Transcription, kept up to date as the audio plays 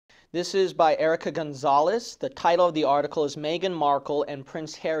This is by Erica Gonzalez. The title of the article is Meghan Markle and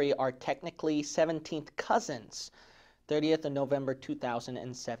Prince Harry are technically 17th cousins, 30th of November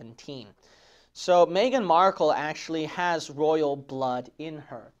 2017. So Meghan Markle actually has royal blood in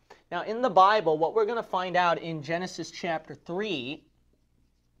her. Now in the Bible, what we're going to find out in Genesis chapter 3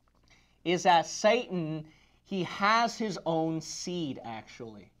 is that Satan, he has his own seed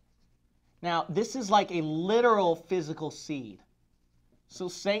actually. Now this is like a literal physical seed. So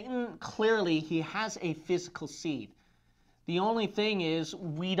Satan, clearly, he has a physical seed. The only thing is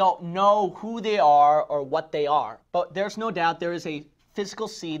we don't know who they are or what they are. But there's no doubt there is a physical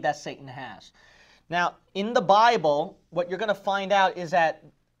seed that Satan has. Now, in the Bible, what you're going to find out is that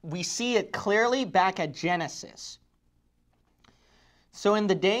we see it clearly back at Genesis. So in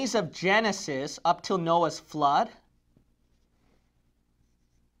the days of Genesis, up till Noah's flood,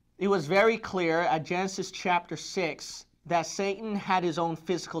 it was very clear at Genesis chapter 6 that Satan had his own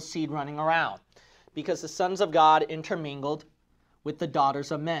physical seed running around because the sons of God intermingled with the daughters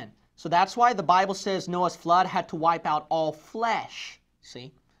of men. So that's why the Bible says Noah's flood had to wipe out all flesh.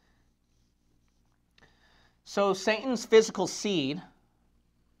 See? So Satan's physical seed,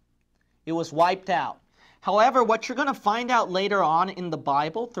 it was wiped out. However, what you're going to find out later on in the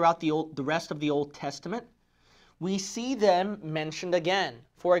Bible, throughout the rest of the Old Testament, we see them mentioned again.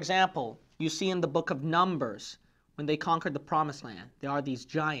 For example, you see in the book of Numbers, when they conquered the promised land, there are these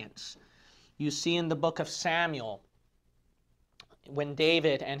giants. You see in the book of Samuel, when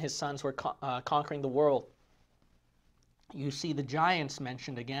David and his sons were conquering the world, you see the giants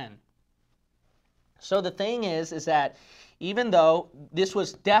mentioned again. So the thing is that even though this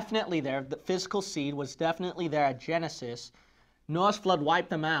was definitely there, the physical seed was definitely there at Genesis, Noah's flood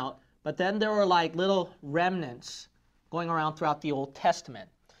wiped them out, but then there were like little remnants going around throughout the Old Testament.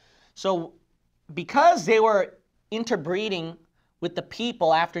 So because they were interbreeding with the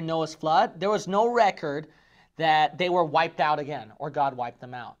people after Noah's flood, there was no record that they were wiped out again or God wiped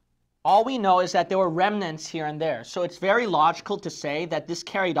them out. All we know is that there were remnants here and there. So it's very logical to say that this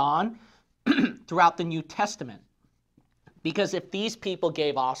carried on throughout the New Testament. Because if these people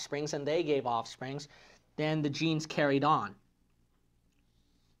gave offsprings and they gave offsprings, then the genes carried on.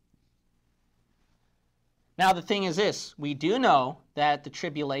 Now the thing is this, we do know that the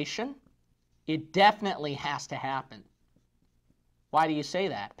tribulation, it definitely has to happen. Why do you say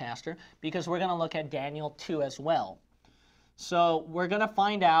that, Pastor? Because we're going to look at Daniel 2 as well. So we're going to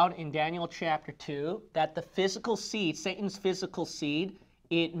find out in Daniel chapter 2 that the physical seed, Satan's physical seed,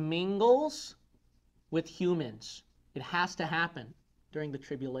 it mingles with humans. It has to happen during the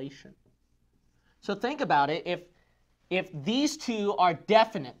tribulation. So think about it. If these two are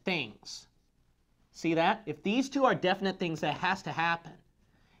definite things, see that? If these two are definite things that has to happen,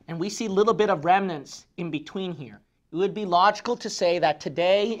 and we see a little bit of remnants in between here, it would be logical to say that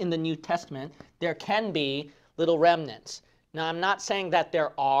today in the New Testament, there can be little remnants. Now, I'm not saying that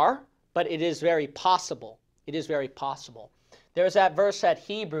there are, but it is very possible. It is very possible. There's that verse at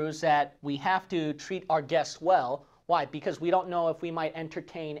Hebrews that we have to treat our guests well. Why? Because we don't know if we might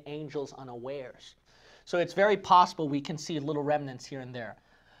entertain angels unawares. So it's very possible we can see little remnants here and there.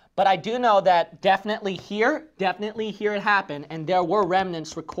 But I do know that definitely here it happened, and there were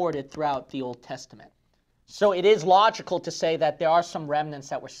remnants recorded throughout the Old Testament. So it is logical to say that there are some remnants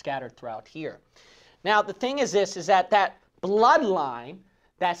that were scattered throughout here. Now the thing is this, is that bloodline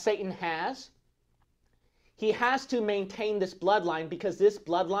that Satan has, he has to maintain this bloodline because this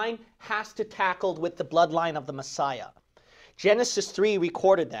bloodline has to tackle with the bloodline of the Messiah. Genesis 3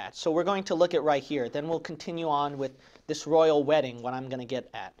 recorded that, so we're going to look at right here. Then we'll continue on with this royal wedding, what I'm going to get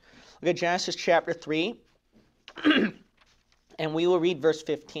at. Look at Genesis chapter 3, and we will read verse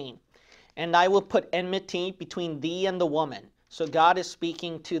 15. And I will put enmity between thee and the woman. So God is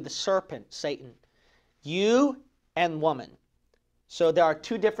speaking to the serpent, Satan. You and woman. So there are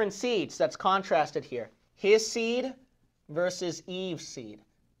two different seeds that's contrasted here. His seed versus Eve's seed.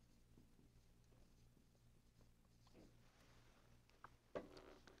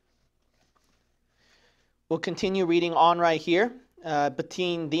 We'll continue reading on right here.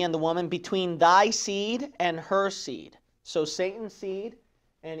 Between thee and the woman, between thy seed and her seed. So Satan's seed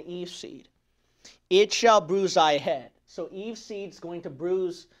and Eve's seed. It shall bruise thy head. So Eve's seed is going to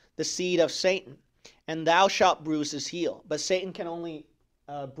bruise the seed of Satan. And thou shalt bruise his heel. But Satan can only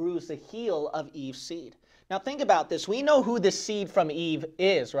bruise the heel of Eve's seed. Now think about this. We know who this seed from Eve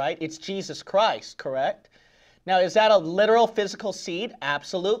is, right? It's Jesus Christ, correct? Now is that a literal physical seed?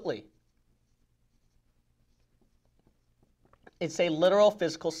 Absolutely. It's a literal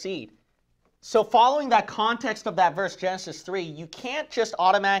physical seed. So following that context of that verse, Genesis 3, you can't just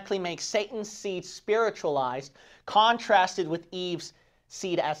automatically make Satan's seed spiritualized, contrasted with Eve's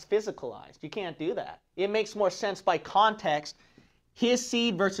seed as physicalized. You can't do that. It makes more sense by context. His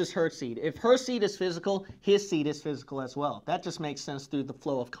seed versus her seed. If her seed is physical, his seed is physical as well. That just makes sense through the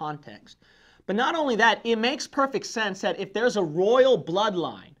flow of context. But not only that, it makes perfect sense that if there's a royal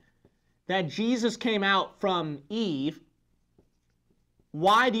bloodline, that Jesus came out from Eve,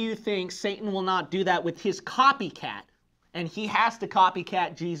 why do you think Satan will not do that with his copycat? And he has to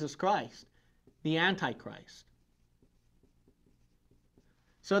copycat Jesus Christ, the Antichrist.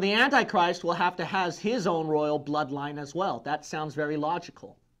 So the Antichrist will have to have his own royal bloodline as well. That sounds very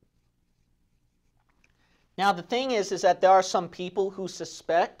logical. Now the thing is that there are some people who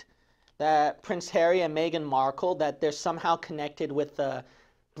suspect that Prince Harry and Meghan Markle, that they're somehow connected with the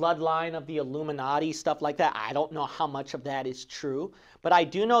bloodline of the Illuminati, stuff like that. I don't know how much of that is true, but I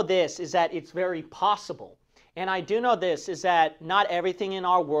do know this, is that it's very possible. And I do know this, is that not everything in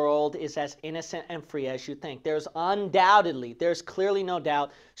our world is as innocent and free as you think. There's undoubtedly, there's clearly no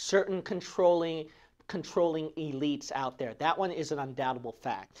doubt, certain controlling elites out there. That one is an undoubtable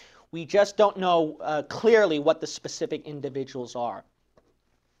fact. We just don't know clearly what the specific individuals are.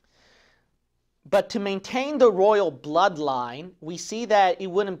 But to maintain the royal bloodline, we see that it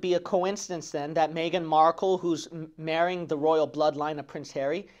wouldn't be a coincidence then that Meghan Markle, who's marrying the royal bloodline of Prince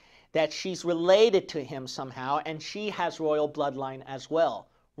Harry, that she's related to him somehow, and she has royal bloodline as well.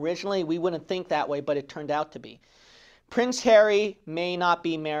 Originally, we wouldn't think that way, but it turned out to be. Prince Harry may not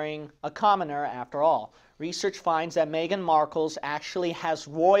be marrying a commoner after all. Research finds that Meghan Markle actually has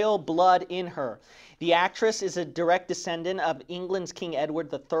royal blood in her. The actress is a direct descendant of England's King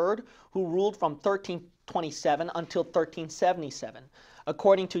Edward III, who ruled from 1327 until 1377,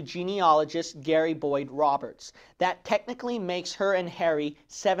 according to genealogist Gary Boyd Roberts. That technically makes her and Harry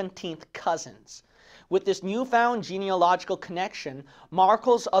 17th cousins. With this newfound genealogical connection,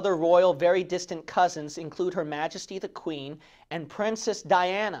 Markle's other royal very distant cousins include Her Majesty the Queen and Princess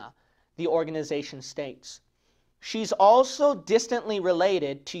Diana, the organization states. She's also distantly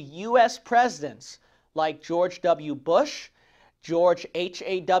related to U.S. presidents like George W. Bush, George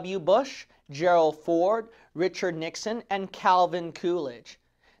H.A.W. Bush, Gerald Ford, Richard Nixon, and Calvin Coolidge.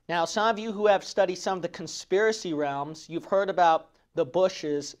 Now, some of you who have studied some of the conspiracy realms, you've heard about the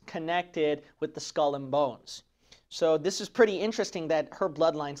Bushes connected with the Skull and Bones. So this is pretty interesting that her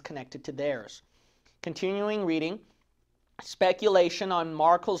bloodline's connected to theirs. Continuing reading, speculation on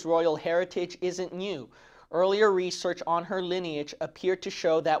Markle's royal heritage isn't new. Earlier research on her lineage appeared to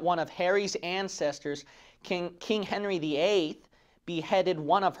show that one of Harry's ancestors, King Henry VIII, beheaded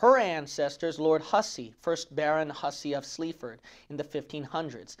one of her ancestors, Lord Hussey, 1st Baron Hussey of Sleaford, in the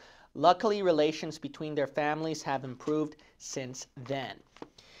 1500s. Luckily, relations between their families have improved since then.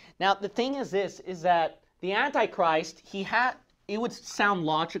 Now, the thing is this, is that the Antichrist, it would sound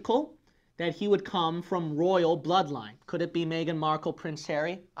logical that he would come from royal bloodline. Could it be Meghan Markle, Prince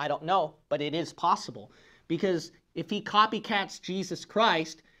Harry? I don't know, but it is possible. Because if he copycats Jesus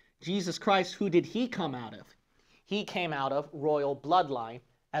Christ, who did he come out of? He came out of royal bloodline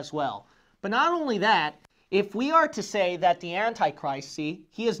as well. But not only that, if we are to say that the Antichrist, see,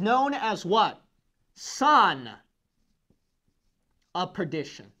 he is known as what? Son of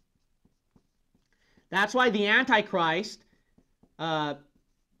perdition. That's why the Antichrist, the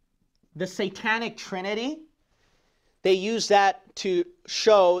satanic trinity, they use that to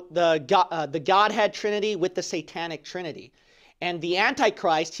show the Godhead Trinity with the satanic trinity. And the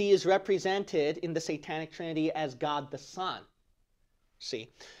Antichrist, he is represented in the satanic trinity as God the Son. See?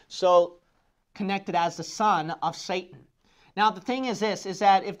 So, connected as the son of Satan. Now, the thing is this, is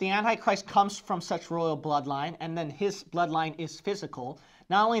that if the Antichrist comes from such royal bloodline, and then his bloodline is physical,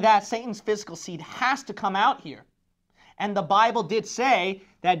 not only that, Satan's physical seed has to come out here. And the Bible did say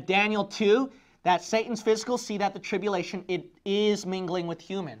that Daniel 2, that Satan's physical seed at the tribulation, it is mingling with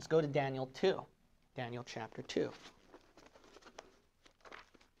humans. Go to Daniel 2. Daniel chapter 2.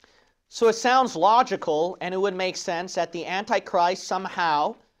 So it sounds logical, and it would make sense that the Antichrist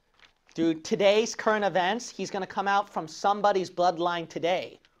somehow, through today's current events, he's going to come out from somebody's bloodline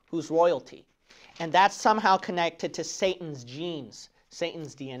today, who's royalty. And that's somehow connected to Satan's genes,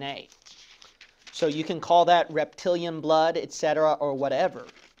 Satan's DNA. So you can call that reptilian blood, etc., or whatever.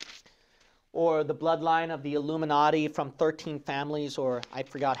 Or the bloodline of the Illuminati from 13 families, or I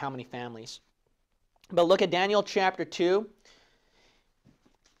forgot how many families. But look at Daniel chapter 2.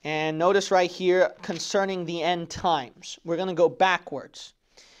 And notice right here concerning the end times. We're going to go backwards.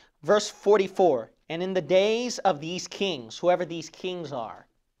 Verse 44, and in the days of these kings, whoever these kings are,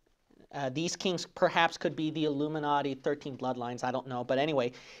 these kings perhaps could be the Illuminati, 13 bloodlines, I don't know. But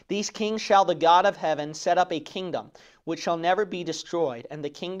anyway, these kings shall the God of heaven set up a kingdom, which shall never be destroyed, and the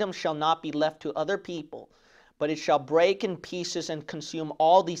kingdom shall not be left to other people, but it shall break in pieces and consume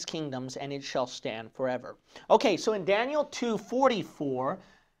all these kingdoms, and it shall stand forever. Okay, so in Daniel 2:44,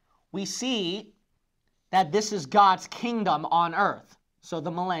 we see that this is God's kingdom on earth. So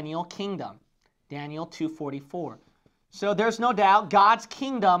the millennial kingdom. Daniel 2:44. So there's no doubt God's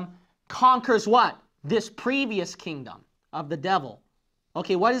kingdom conquers what? This previous kingdom of the devil.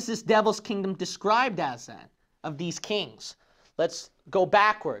 Okay, what is this devil's kingdom described as then, of these kings? Let's go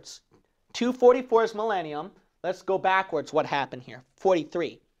backwards. 244 is millennium. Let's go backwards. What happened here?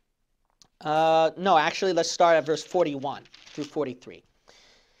 43. No, actually, let's start at verse 41 through 43.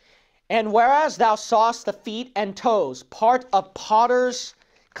 And whereas thou sawest the feet and toes, part of potter's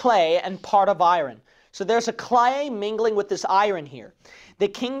clay and part of iron. So there's a clay mingling with this iron here. The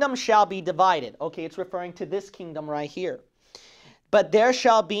kingdom shall be divided. Okay, it's referring to this kingdom right here. But there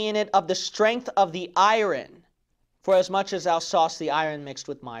shall be in it of the strength of the iron, for as much as thou sawest the iron mixed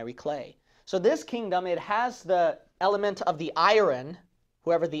with miry clay. So this kingdom, it has the element of the iron,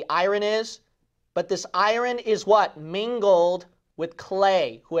 whoever the iron is, but this iron is what? Mingled with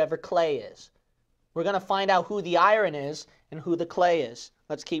clay, whoever clay is. We're going to find out who the iron is and who the clay is.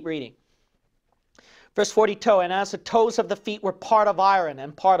 Let's keep reading. Verse 42, and as the toes of the feet were part of iron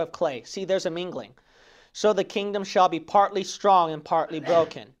and part of clay. See, there's a mingling. So the kingdom shall be partly strong and partly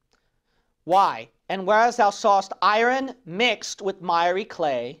broken. Why? And whereas thou sawest iron mixed with miry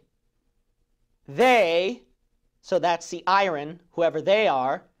clay, they, so that's the iron, whoever they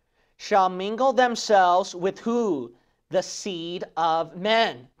are, shall mingle themselves with who? The seed of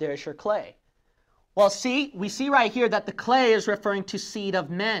men. There's your clay. Well, see, we see right here that the clay is referring to seed of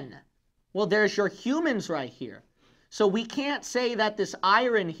men. Well, there's your humans right here. So we can't say that this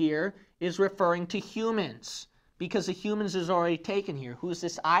iron here is referring to humans, because the humans is already taken here. Who's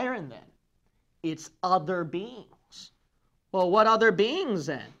this iron then? It's other beings. Well, what other beings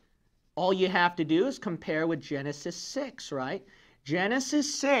then? All you have to do is compare with Genesis 6, right?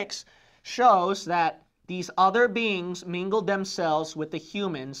 Genesis 6 shows that these other beings mingled themselves with the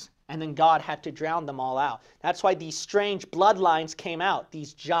humans, and then God had to drown them all out. That's why these strange bloodlines came out.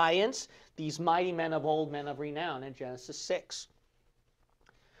 These giants, these mighty men of old, men of renown in Genesis 6.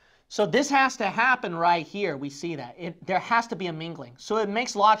 So this has to happen right here. We see that. There has to be a mingling. So it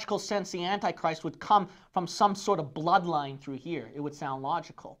makes logical sense the Antichrist would come from some sort of bloodline through here. It would sound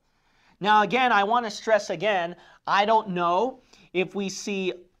logical. Now again, I want to stress again, I don't know if we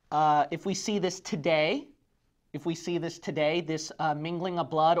see this today, this mingling of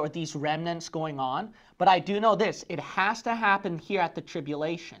blood or these remnants going on. But I do know this, it has to happen here at the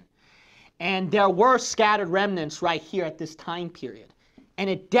tribulation. And there were scattered remnants right here at this time period. And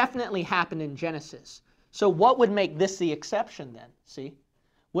it definitely happened in Genesis. So what would make this the exception then? See?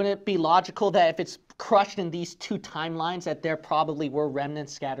 Wouldn't it be logical that if it's crushed in these two timelines that there probably were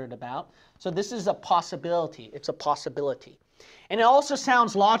remnants scattered about? So this is a possibility. It's a possibility. And it also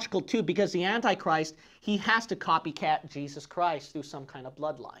sounds logical too, because the Antichrist, he has to copycat Jesus Christ through some kind of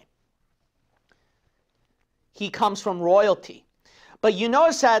bloodline. He comes from royalty. But you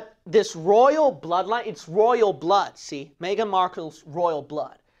notice that this royal bloodline, it's royal blood, see? Meghan Markle's royal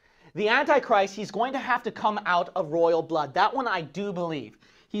blood. The Antichrist, he's going to have to come out of royal blood. That one I do believe.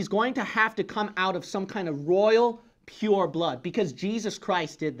 He's going to have to come out of some kind of royal, pure blood, because Jesus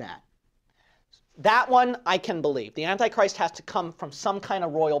Christ did that. That one I can believe. The Antichrist has to come from some kind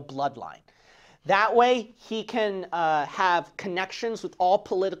of royal bloodline. That way he can have connections with all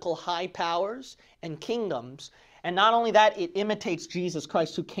political high powers and kingdoms. And not only that, it imitates Jesus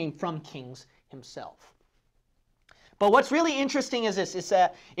Christ, who came from kings himself. But what's really interesting is this, is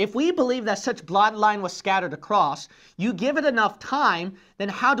that if we believe that such bloodline was scattered across, you give it enough time, then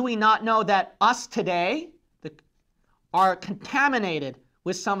how do we not know that us today are contaminated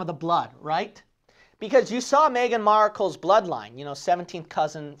with some of the blood, right? Because you saw Meghan Markle's bloodline, 17th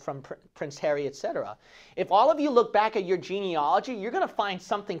cousin from Prince Harry, etc. If all of you look back at your genealogy, you're going to find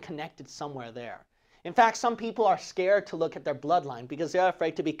something connected somewhere there. In fact, some people are scared to look at their bloodline because they're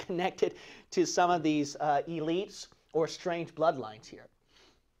afraid to be connected to some of these elites or strange bloodlines here.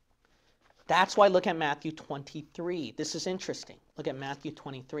 That's why look at Matthew 23. This is interesting. Look at Matthew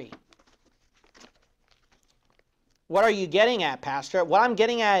 23. What are you getting at, Pastor? What I'm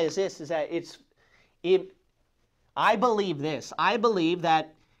getting at is this, is that I believe this. I believe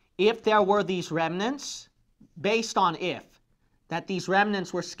that if there were these remnants, based on that these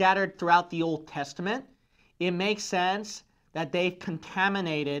remnants were scattered throughout the Old Testament, it makes sense that they've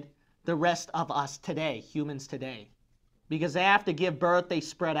contaminated the rest of us today, humans today. Because they have to give birth, they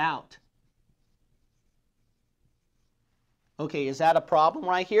spread out. Okay, is that a problem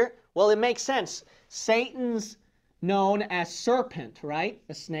right here? Well, it makes sense. Satan's known as serpent, right?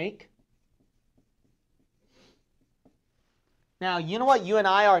 A snake. Now, you know what you and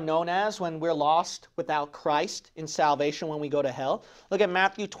I are known as when we're lost without Christ in salvation when we go to hell? Look at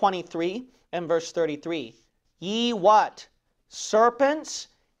Matthew 23 and verse 33. Ye what? Serpents,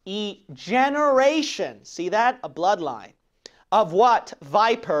 ye generation. See that? A bloodline. Of what?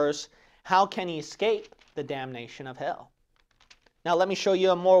 Vipers. How can ye escape the damnation of hell? Now let me show you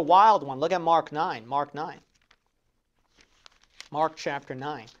a more wild one. Look at Mark 9. Mark 9. Mark chapter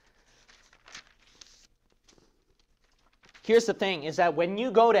 9. Here's the thing, is that when you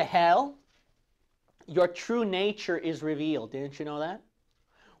go to hell, your true nature is revealed. Didn't you know that?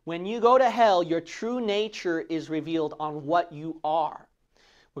 When you go to hell, your true nature is revealed on what you are.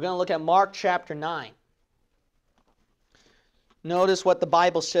 We're going to look at Mark chapter 9. Notice what the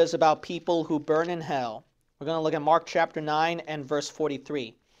Bible says about people who burn in hell. We're going to look at Mark chapter 9 and verse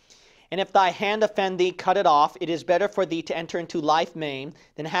 43. And if thy hand offend thee, cut it off. It is better for thee to enter into life maimed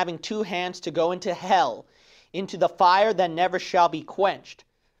than having two hands to go into hell, into the fire that never shall be quenched.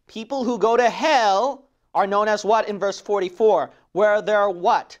 People who go to hell are known as what in verse 44? Where their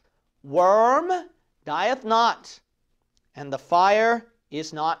what? Worm dieth not, and the fire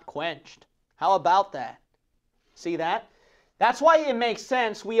is not quenched. How about that? See that? That's why it makes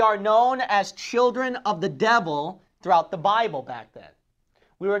sense. We are known as children of the devil throughout the Bible back then.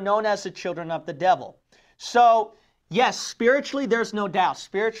 We were known as the children of the devil. So, yes, spiritually, there's no doubt.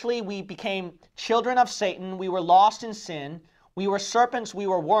 Spiritually, we became children of Satan. We were lost in sin. We were serpents. We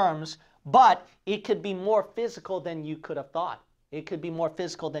were worms. But it could be more physical than you could have thought. It could be more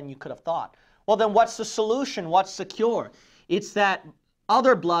physical than you could have thought. Well, then what's the solution? What's the cure? It's that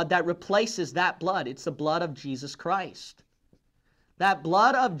other blood that replaces that blood. It's the blood of Jesus Christ. That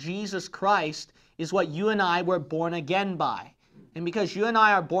blood of Jesus Christ is what you and I were born again by. And because you and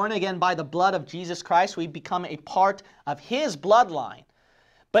I are born again by the blood of Jesus Christ, we become a part of His bloodline.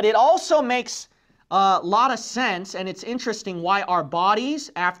 But it also makes a lot of sense, and it's interesting why our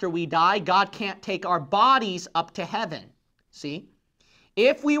bodies, after we die, God can't take our bodies up to heaven. See?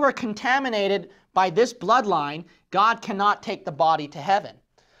 If we were contaminated by this bloodline, God cannot take the body to heaven.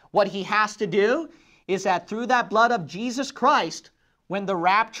 What He has to do is that through that blood of Jesus Christ, when the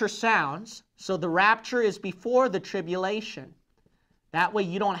rapture sounds, so the rapture is before the tribulation. That way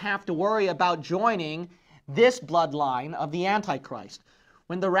you don't have to worry about joining this bloodline of the Antichrist.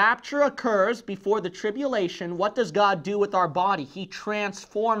 When the rapture occurs before the tribulation, what does God do with our body? He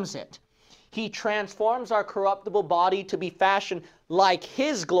transforms it. He transforms our corruptible body to be fashioned like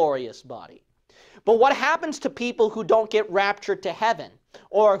His glorious body. But what happens to people who don't get raptured to heaven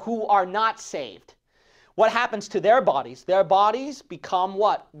or who are not saved? What happens to their bodies? Their bodies become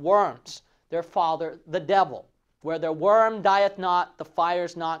what? Worms. Their father, the devil. Where the worm dieth not, the fire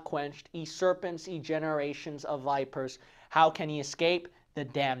is not quenched. Ye serpents, ye generations of vipers. How can ye escape the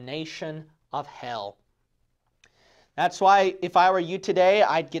damnation of hell? That's why if I were you today,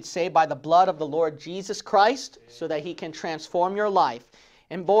 I'd get saved by the blood of the Lord Jesus Christ so that He can transform your life.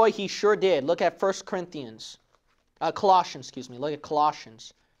 And boy, He sure did. Look at Colossians, Look at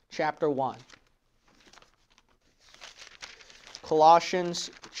Colossians chapter 1.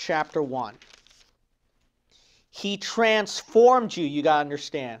 Colossians chapter 1. He transformed you, you got to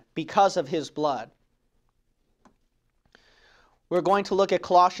understand, because of His blood. We're going to look at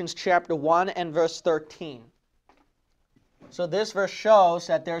Colossians chapter 1 and verse 13. So this verse shows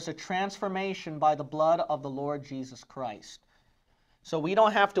that there's a transformation by the blood of the Lord Jesus Christ. So we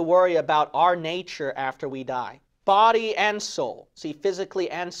don't have to worry about our nature after we die. Body and soul. See, physically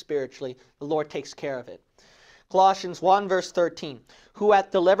and spiritually, the Lord takes care of it. Colossians 1 verse 13. Who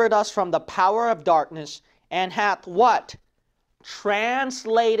hath delivered us from the power of darkness and hath what?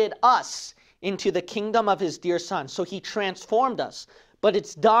 Translated us into the kingdom of His dear Son. So He transformed us. But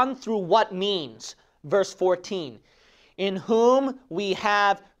it's done through what means? Verse 14. In whom we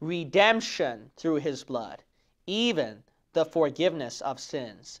have redemption through His blood, even the forgiveness of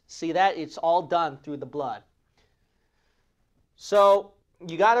sins. See that? It's all done through the blood. So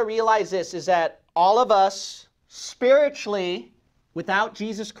you got to realize this, is that all of us spiritually, without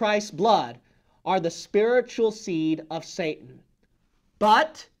Jesus Christ's blood, are the spiritual seed of Satan.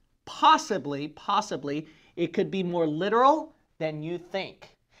 But possibly, it could be more literal than you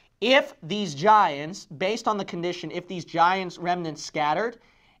think. If these giants, based on the condition, if these giants remnants scattered,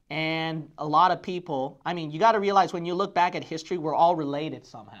 and a lot of people, I mean, you got to realize when you look back at history, we're all related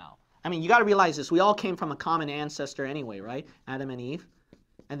somehow. I mean, you got to realize this. We all came from a common ancestor anyway, right? Adam and Eve.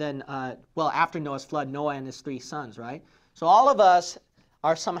 And then, after Noah's flood, Noah and his 3 sons, right? So all of us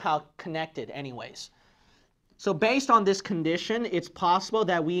are somehow connected anyways. So based on this condition, it's possible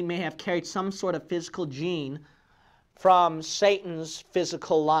that we may have carried some sort of physical gene from Satan's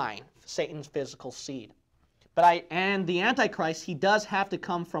physical line, Satan's physical seed. And the Antichrist, he does have to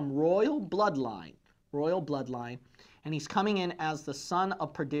come from royal bloodline, and he's coming in as the son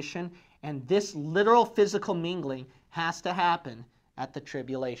of perdition, and this literal physical mingling has to happen at the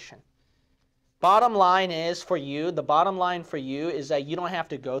tribulation. Bottom line is for you, the bottom line for you is that you don't have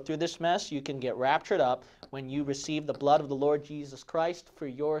to go through this mess. You can get raptured up when you receive the blood of the Lord Jesus Christ for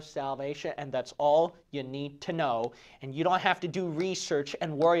your salvation, and that's all you need to know. And you don't have to do research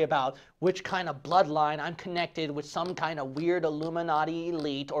and worry about which kind of bloodline I'm connected with, some kind of weird Illuminati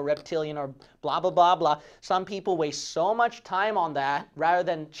elite or reptilian or blah, blah, blah, blah. Some people waste so much time on that rather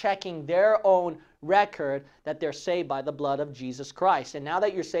than checking their own record that they're saved by the blood of Jesus Christ. And now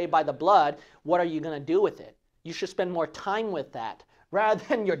that you're saved by the blood, what are you going to do with it? You should spend more time with that rather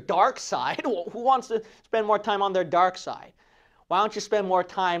than your dark side. Who wants to spend more time on their dark side? Why don't you spend more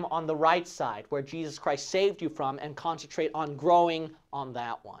time on the right side where Jesus Christ saved you from and concentrate on growing on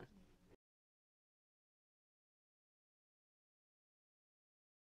that one?